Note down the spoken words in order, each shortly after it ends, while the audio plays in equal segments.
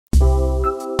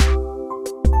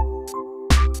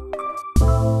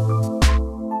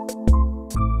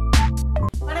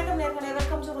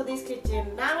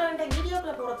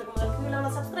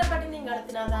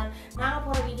நாங்கள்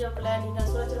போகிற வீடியோக்குள்ளே நீங்கள்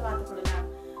சுழற்சியில் பார்த்துக்கொள்ளலாம்.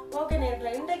 ஓகே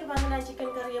நேரில் இன்றைக்கு வந்து நான்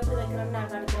சிக்கன் கறி எப்படி வைக்கிறேன்னு நான்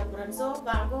காட்டுக்க போகிறேன். ஸோ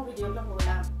வாங்க வீடியோக்குள்ளே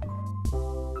போகலாம்.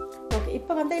 ஓகே,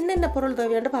 இப்போ வந்து என்னென்ன பொருள்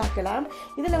தேவைன்னு பார்க்கலாம்.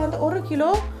 இதில் வந்து 1 கிலோ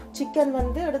சிக்கன்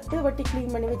வந்து எடுத்து வெட்டி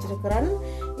க்ளீன் பண்ணி வச்சுருக்கிறேன்.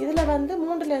 இதில் வந்து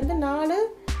 3லேருந்து 4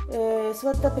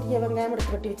 சுவத்த பெரிய வெங்காயம்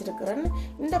எடுத்து வெட்டி வச்சுருக்கிறேன்.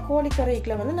 இந்த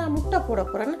கோழிக்கறிக்குள்ள வந்து நான் முட்டை போட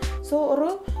போகிறேன். ஸோ ஒரு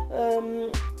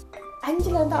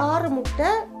 5லேருந்து 6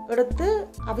 முட்டை எடுத்து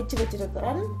அவிச்சு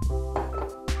வச்சுருக்கிறேன்.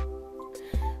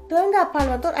 தேங்காய்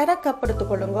பால் வந்து ஒரு 1/2 கப்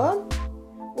எடுத்துக்கொள்ளுங்க.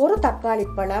 ஒரு தக்காளி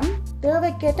பழம்,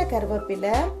 தேவைக்கேற்ற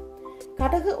கருவேப்பிலை,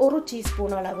 கடுகு 1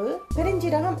 டீஸ்பூன் அளவு,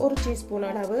 பெருஞ்சீரகம் 1 டீஸ்பூன்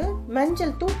அளவு,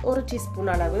 மஞ்சள் தூள் 1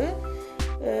 டீஸ்பூன் அளவு,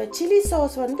 சில்லி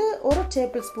சாஸ் வந்து 1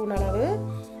 டேபிள் ஸ்பூன் அளவு,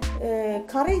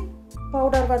 கறி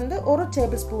பவுடர் வந்து 1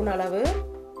 டேபிள் ஸ்பூன் அளவு,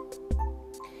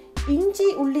 இஞ்சி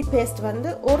உள்ளி பேஸ்ட் வந்து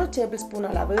 1 டேபிள் ஸ்பூன்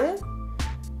அளவு,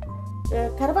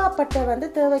 கருவாப்பட்டை வந்து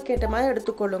தேவைக்கேற்ற மாதிரி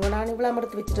எடுத்துக்கொள்ளுங்க. நான் இவ்வளோ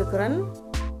எடுத்து வச்சுருக்கிறேன்.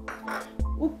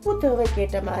 உப்பு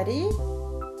தேவைக்கேற்ற மாதிரி,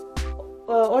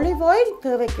 ஒலிவ் ஆயில்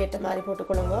தேவைக்கேற்ற மாதிரி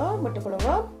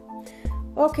விட்டுக்கொள்ளுங்க.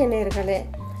 ஓகே நேர்களே,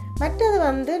 மற்றது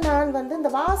வந்து நான் வந்து இந்த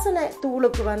வாசனை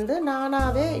தூளுக்கு வந்து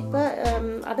நானாகவே இப்போ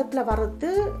அடுப்பில் வறுத்து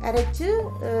அரைச்சி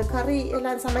கறி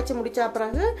எல்லாம் சமைச்சு முடித்த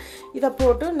பிறகு இதை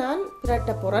போட்டு நான்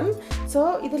பிரட்ட போகிறேன். ஸோ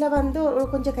இதில் வந்து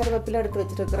கொஞ்சம் கருவேப்பிலை எடுத்து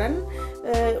வச்சுருக்கிறேன்.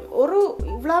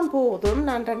 இவ்வளோ போதும்,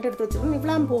 நான் 2 எடுத்து வச்சுருக்கேன்.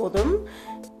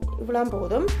 இவ்வளோ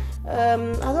போதும்.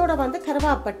 அதோட வந்து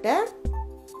கருவாப்பட்டை,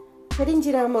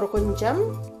 பெருஞ்சீரகம் ஒரு கொஞ்சம்,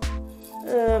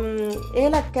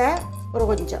 ஏலக்காய் ஒரு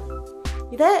கொஞ்சம்.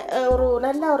 இதை ஒரு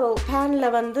நல்ல ஒரு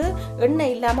பேனில் வந்து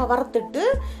எண்ணெய் இல்லாமல் வறுத்துட்டு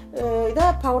இதை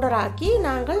பவுடர் ஆக்கி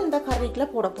நாங்கள் இந்த கறிக்குள்ளே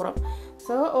போட போகிறோம்.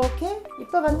 ஸோ ஓகே,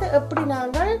 இப்போ வந்து எப்படி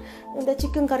நாங்கள் இந்த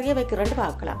சிக்கன் கறியை வைக்கிறோன்னு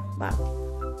பார்க்கலாம்.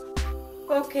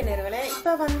 ஓகே நேர்களே,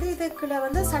 இப்போ வந்து இதுக்குள்ள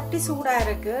வந்து சட்டி சூடாக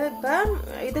இருக்குது. இப்போ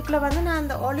இதுக்குள்ள வந்து நான்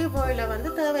இந்த ஆலிவ் ஆயிலை வந்து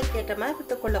தேவைக்கேற்ற மாதிரி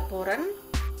விட்டுக்கொள்ள போகிறேன்.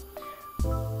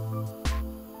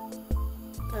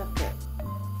 ஓகே,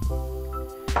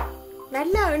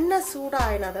 நல்லா எண்ணெய்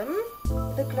சூடாயினதும்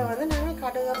இதுக்குள்ள வந்து நாங்கள்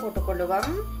கடுகை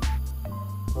போட்டுக்கொள்ளுவோம்.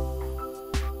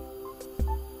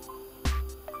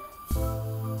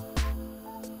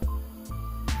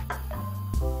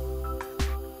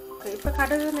 இப்போ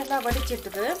கடுகு நல்லா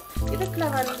வடிச்சிட்டுது. இதுக்குள்ள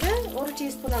வந்து 1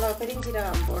 டீஸ்பூன் அளவு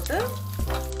பெருஞ்சீரகம் போட்டு,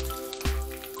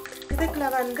 இதுக்குள்ள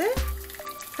வந்து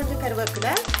கொஞ்சம்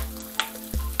கருவேப்பிலை,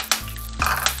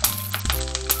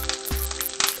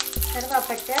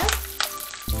 கருவாப்பட்டை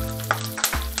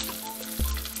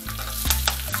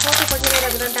போட்டு கொஞ்சம்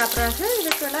நேரம் விரண்டா பிறகு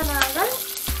இதுக்கெல்லாம் நாங்கள்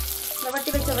இந்த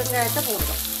வட்டி வச்ச வெங்காயத்தை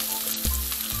போடுவோம்.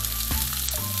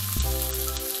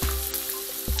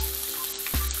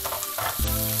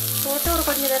 போட்டு ஒரு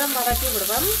கொஞ்சம் நேரம் வதக்கி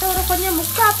விடுவோம். ஒரு கொஞ்சம்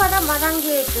முக்காப்பதம்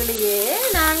வதங்கியே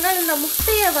நாங்கள் இந்த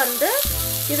முட்டையை வந்து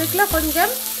இதுக்குள்ள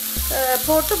கொஞ்சம்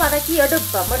போட்டு வதக்கி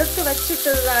எடுத்து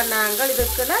வச்சுட்டு தான் நாங்கள்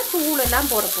இதுக்குள்ள தூள்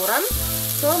எல்லாம் போட போகிறோம்.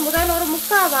 ஸோ முதல் ஒரு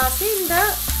முக்கால்வாசி இந்த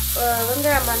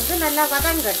வெங்காயம் வந்து நல்லா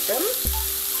வதங்கட்டும்.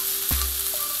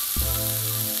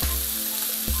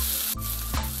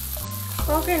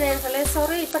 ஓகே நேர்களே,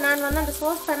 சாரி, இப்போ நான் வந்து அந்த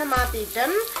சோஸ் பேனை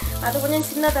மாற்றிட்டேன். அது கொஞ்சம்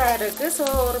சின்னதாக இருக்குது. ஸோ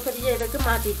ஒரு பெரிய இதுக்கு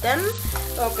மாற்றிட்டேன்.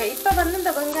 ஓகே, இப்போ வந்து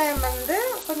இந்த வெங்காயம் வந்து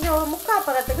கொஞ்சம் ஒரு முக்கால்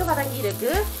பதத்துக்கு வதங்கி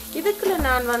இருக்கு. இதுக்குள்ள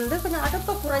நான் வந்து கொஞ்சம்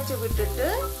அடுப்பை குறைச்சி விட்டுட்டு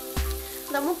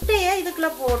இந்த முட்டையை இதுக்குள்ள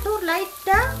போட்டு ஒரு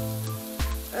லைட்டாக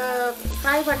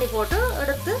ஃப்ரை பண்ணி போட்டு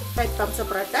எடுத்து வைப்போம்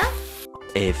செப்பரேட்டாக.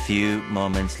 A few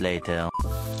moments later.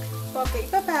 Okay,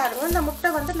 இப்போ பாருங்க, இந்த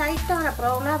முட்டை வந்து லைட்டான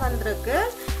ப்ரௌனாக வந்திருக்கு.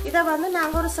 இதை வந்து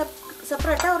நாங்கள் ஒரு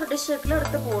செப்பரேட்டாக ஒரு டிஷ்ஷுக்குள்ள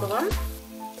எடுத்து போடுவோம்.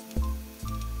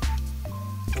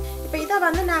 இப்போ இதை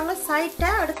வந்து நாங்கள்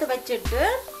சைட்டாக எடுத்து வச்சுட்டு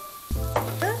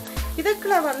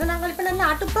இதுக்குள்ள வந்து நாங்கள் இப்போ நல்லா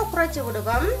அடுப்பை குறைச்சி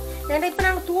விடுவோம். ஏன்னா இப்போ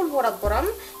நாங்கள் தூள் போட போகிறோம்.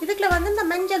 இதுக்குள்ள வந்து இந்த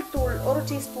மஞ்சள் தூள் 1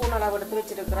 டீஸ்பூன் அளவு எடுத்து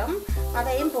வச்சிருக்கிறோம்.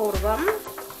 அதையும் போடுவோம்.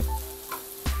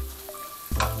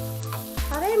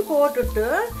 அதையும் போட்டுட்டு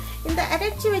இந்த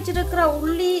அரைச்சி வச்சிருக்கிற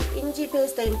உள்ளி இஞ்சி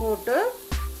பேஸ்டையும் போட்டு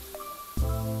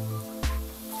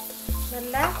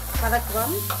நல்லா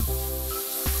வதக்குவோம்.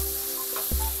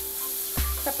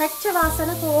 இந்த பச்சை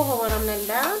வாசனை போக வரும்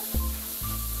நல்லா.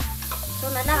 ஸோ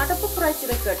நல்லா அடுப்பு குறைச்சி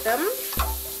வைக்கட்டும்.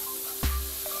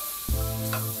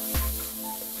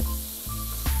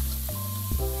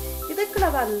 இதுக்குள்ள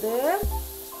வந்து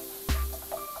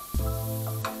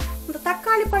இந்த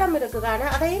தக்காளி பழம் இருக்குதானே,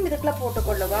 அதையும் இதுக்குள்ள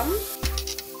போட்டுக்கொள்ளுவோம்.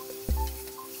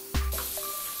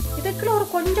 இதுக்குள்ள ஒரு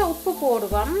கொஞ்சம் உப்பு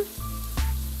போடுவோம்.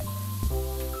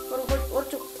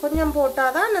 கொஞ்சம்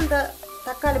போட்டாதான் அந்த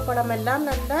தக்காளி பழம் எல்லாம்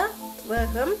நல்லா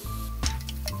வேகும்.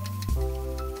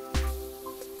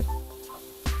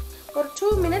 ஒரு 2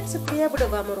 minutes இப்படியே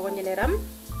விடுவோம், ஒரு கொஞ்ச நேரம்.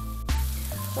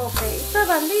 ஓகே, இப்போ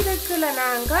வந்து இதுக்குள்ள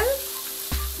நாங்கள்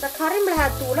இந்த கறி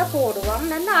மிளகாத்தூளை போடுவோம்.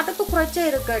 நல்லா அடுப்பு குறைச்சே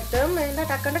இருக்கட்டும், இல்லை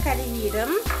டக்குன்னு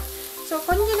கருகிடும். ஸோ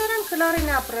கொஞ்ச நேரம்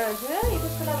கிளறினா பிறகு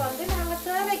இதுக்குள்ள வந்து நாங்கள்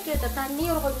தேவைக்கேற்ற தண்ணி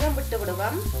ஒரு கொஞ்சம் விட்டு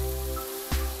விடுவோம்.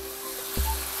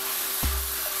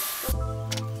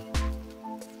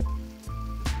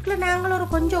 நாங்கள் ஒரு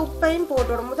கொஞ்சம் உப்பையும்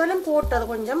போட்டுவிடும். முதலும் போட்டது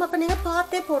கொஞ்சம், அப்போ நீங்கள்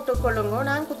பார்த்தே போட்டுக்கொள்ளுங்க.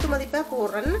 நான் குத்து மதிப்பாக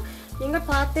போடுறேன், நீங்கள்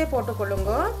பார்த்தே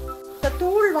போட்டுக்கொள்ளுங்க. இந்த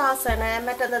தூள் வாசனை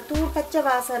மற்ற அந்த தூள் பச்சை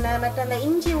வாசனை மற்ற அந்த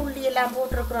இஞ்சி உள்ளி எல்லாம்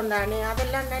போட்டிருக்கிறோம் தானே,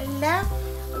 அதெல்லாம் நல்லா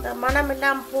அந்த மனம்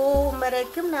எல்லாம் போகும்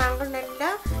வரைக்கும் நாங்கள் நல்லா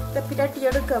இதை பிரட்டி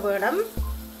எடுக்க வேணும்.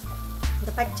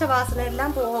 இந்த பச்சை வாசனை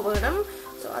எல்லாம் போக வேணும்.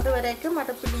 ஸோ அது வரைக்கும்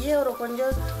அடுப்புலேயே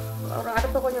ஒரு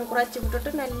அடுப்பை கொஞ்சம் குறைச்சி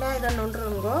விட்டுட்டு நல்லா இதை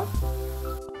நொண்டுருங்க.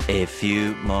 A few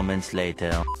moments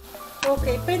later. Okay,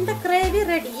 இப்போ இந்த கிரேவி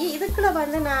ரெடி. இதுக்குள்ள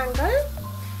வந்து நாங்கள்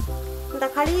இந்த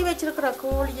கழுவி வச்சிருக்கிற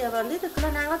கோழியை வந்து இதுக்குள்ள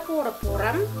நாங்கள் போட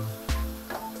போறோம்.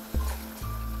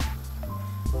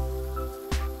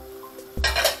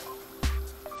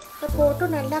 போட்டு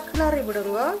நல்லா கிளறி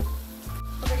விடுங்க.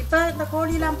 இப்போ இந்த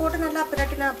கோழியெல்லாம் போட்டு நல்லா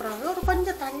பிரட்டினா அப்புறம் ஒரு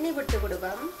கொஞ்சம் தண்ணி விட்டு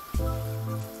விடுவோம்.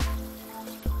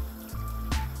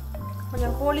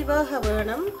 கொஞ்சம் கோழி வேக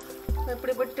வேணும்.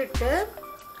 இப்படி விட்டுட்டு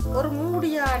ஒரு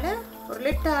மூடியால் ஒரு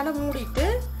லிட்டால் மூடிட்டு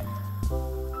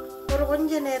ஒரு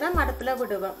கொஞ்ச நேரம் அடுப்பில்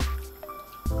விடுவோம்.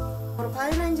 ஒரு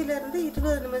 15லேருந்து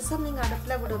 20 நிமிஷம் நீங்கள்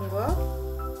அடுப்பில் விடுங்க.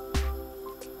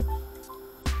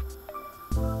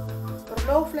 ஒரு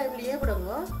லோ ஃப்ளேம்லேயே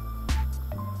விடுங்க.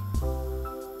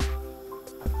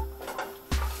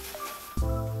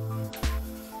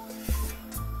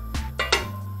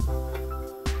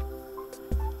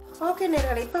 ஓகே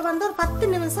நேர்களே, இப்போ வந்து ஒரு 10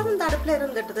 நிமிஷம் இந்த அடுப்பில்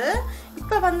இருந்துட்டுது.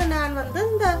 இப்போ வந்து நான் வந்து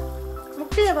இந்த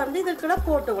முட்டையை வந்து இதுக்குள்ள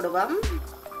போட்டு விடுவோம்.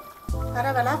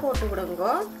 பரவலாக போட்டு விடுங்க.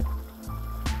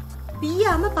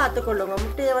 பிய்யாமல் பார்த்துக்கொள்ளுங்க.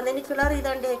 முட்டையை வந்து இன்னைக்கு கிளறி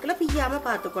இதாண்டேக்குள்ள பிய்யாமல்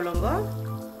பார்த்துக்கொள்ளுங்க.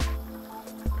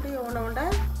 இப்படி ஒன்று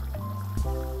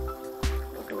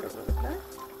போட்டு விடுங்க.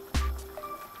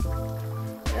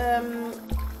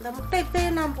 இந்த முட்டை இப்போயே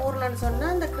நான் போடலான்னு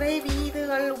சொன்னால் இந்த கிரேவி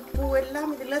இதுகள் உப்பு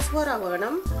எல்லாம் இதில் சுவராக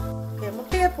வேணும்.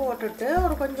 முட்டையை போட்டுட்டு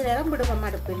ஒரு கொஞ்ச நேரம் விடுவோம்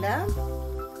அடுப்பில்.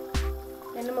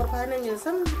 இன்னும் ஒரு 15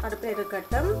 நிமிஷம் அடுப்பில்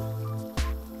இருக்கட்டும்.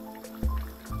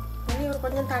 இனி ஒரு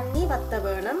கொஞ்சம் தண்ணி வத்த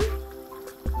வேணும்.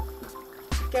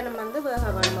 சிக்கனும் வந்து வேக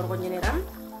வேணும். ஒரு கொஞ்ச நேரம்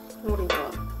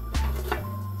மூடிப்போம்.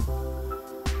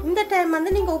 இந்த டைம்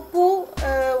வந்து நீங்கள் உப்பு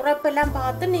உரப்பெல்லாம்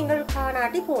பார்த்து நீங்கள்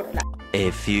காணாட்டி போடலாம்.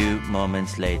 A few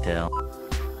moments later.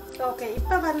 Okay,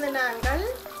 இப்போ வந்து நாங்கள்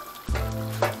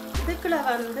இதுக்குள்ள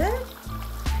வந்து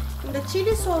இந்த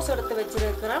சில்லி சோஸ் எடுத்து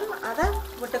வச்சிருக்கிறோம். அதை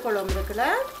விட்டுக்கொள்ளும். இதுக்குள்ள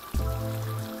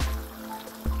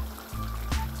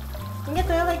நீங்கள்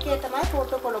தேவைக்கு ஏற்ற மாதிரி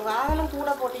போட்டுக்கொள்ளுங்க. ஆகலும்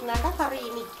கூட போட்டிங்கன்னா கறி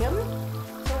இனிக்கும்.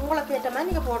 உங்களுக்கு ஏற்ற மாதிரி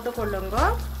நீங்கள் போட்டுக்கொள்ளுங்க.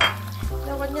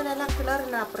 இதை கொஞ்சம் நல்லா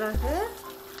கிளறினா பிறகு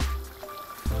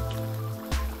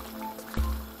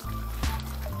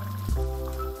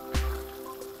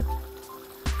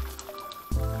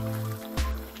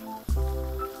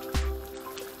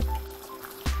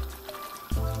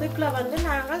இதுக்குள்ள வந்து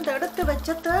நாங்கள் இந்த எடுத்து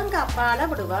வச்ச தேங்காய் பாலை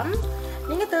விடுவோம்.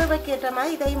 நீங்கள் தேவைக்கு ஏற்ற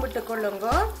மாதிரி இதையும் விட்டுக்கொள்ளுங்க.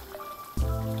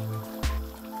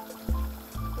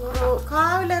 ஒரு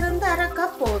 1/4லிருந்து 1/2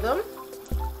 கப் போதும்.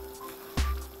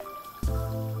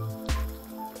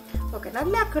 ஓகே,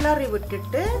 நல்லா கிளறி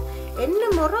விட்டுட்டு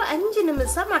இன்னும் ஒரு 5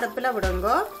 நிமிஷம் அடுப்பில் விடுங்க.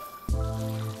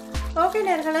 ஓகே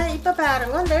நேர்களே, இப்போ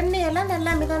பாருங்க இந்த எண்ணெயெல்லாம்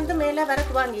நல்லா மிதந்து மேலே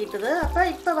வரக்கு வாங்கிட்டுது. அப்போ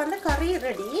இப்போ வந்து கறி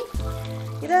ரெடி.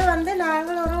 இதை வந்து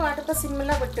நாங்கள் ஒரு அடுப்பை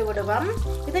சிம்மில் விட்டு விடுவோம்.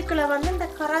 இதுக்குள்ள வந்து இந்த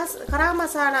கரம்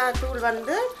மசாலா தூள்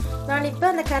வந்து நான் இப்போ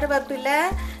அந்த கருவேப்பிலை,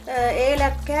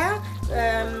 ஏலக்காய்,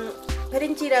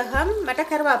 பெருஞ்சீரகம் மற்ற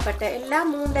கருவாப்பட்டை எல்லாம்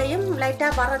மூண்டையும்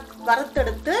லைட்டாக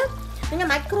வறுத்தெடுத்து நீங்கள்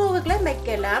மைக்ரோவுக்குள்ளே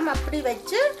வைக்கலாம். அப்படி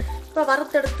வச்சு இப்போ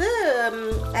வறுத்தெடுத்து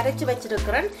அரைச்சி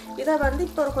வச்சிருக்கிறேன். இதை வந்து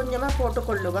இப்போ ஒரு கொஞ்சமாக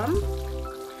போட்டுக்கொள்ளுவோம்.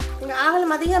 நீங்கள்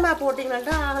ஆகலம் அதிகமாக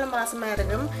போட்டிங்கன்னா ஆகலம் வாசமாக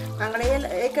இருக்கும். நாங்கள்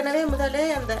ஏற்கனவே முதலே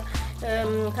அந்த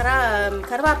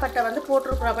கருவாப்பட்டை வந்து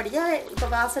போட்டிருக்கிறபடியாக இப்போ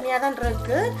வாசனையாக தான்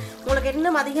இருக்குது. உங்களுக்கு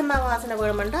இன்னும் அதிகமாக வாசனை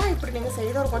வேணுமெண்டா இப்படி நீங்கள்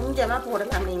செய்து ஒரு கொஞ்சமாக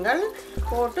போடலாம். நீங்கள்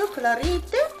போட்டு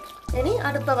கிளறிட்டு இனி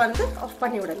அடுப்பை வந்து ஆஃப்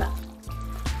பண்ணி விடலாம்.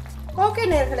 ஓகே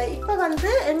நேர்களே, இப்போ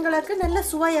வந்து எங்களுக்கு நல்ல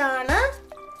சுவையான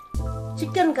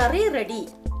சிக்கன் கறி ரெடி.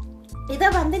 இதை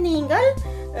வந்து நீங்கள்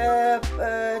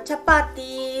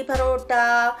சப்பாத்தி, பரோட்டா,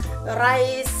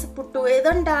 ரைஸ், புட்டு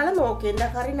எதுண்டாலும் ஓகே. இந்த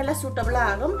கறி நல்லா சூட்டபிளாக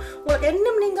ஆகும். உங்களுக்கு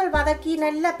இன்னும் நீங்கள் வதக்கி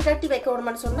நல்லா பிரட்டி வைக்க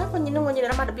விடணும்னு சொன்னால் இன்னும் கொஞ்சம்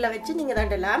நேரம் அடுப்பில் வச்சு நீங்கள்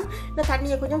தண்டலாம். இந்த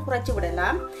தண்ணியை கொஞ்சம் குறைச்சி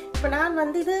விடலாம். இப்போ நான்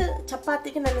வந்து இது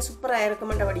சப்பாத்திக்கு நல்ல சூப்பராக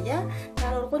இருக்குமென்றபடியாக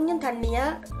நான் ஒரு கொஞ்சம்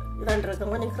தண்ணியாக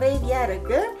இதன்றிருக்கேன். கொஞ்சம் கிரேவியாக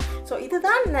இருக்குது. ஸோ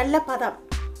இதுதான் நல்ல பதம்.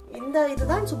 இந்த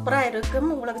இதுதான் சூப்பராக இருக்கும்.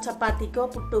 உங்களுக்கு சப்பாத்திக்கோ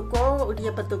புட்டுக்கோ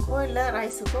இடியப்பத்துக்கோ இல்லை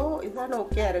ரைஸுக்கோ இதுதான்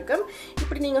ஓகே இருக்கும்.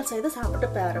 இப்படி நீங்கள் செய்து சாப்பிட்டு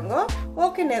பாருங்க.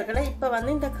 ஓகே நேர்களே, இப்போ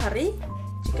வந்து இந்த கறி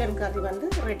சிக்கன் கறி வந்து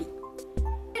ரெடி.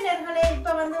 நேர்களே,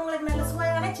 இப்போ வந்து உங்களுக்கு நல்ல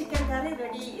சுவையான சிக்கன் கறி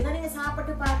ரெடி. இதை நீங்கள்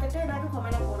சாப்பிட்டு பார்த்துட்டு எனக்கு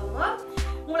கமெண்ட் போடுங்க.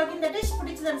 உங்களுக்கு இந்த டிஷ்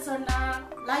பிடிச்சதுன்னு சொன்னால்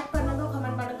லைக் பண்ணுங்க,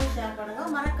 கமெண்ட் பண்ணுங்க, ஷேர் பண்ணுங்க,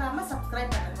 மறக்காம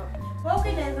சப்ஸ்கிரைப் பண்ணுங்க. ஓகே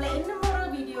நேர்களே, இன்னும் ஒரு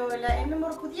வீடியோவில் இன்னும்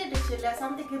ஒரு புதிய டிஷ்ஷில்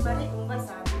சந்திக்கும் வரை உங்கள்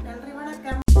சாந்தி. நன்றி,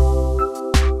 வணக்கம்.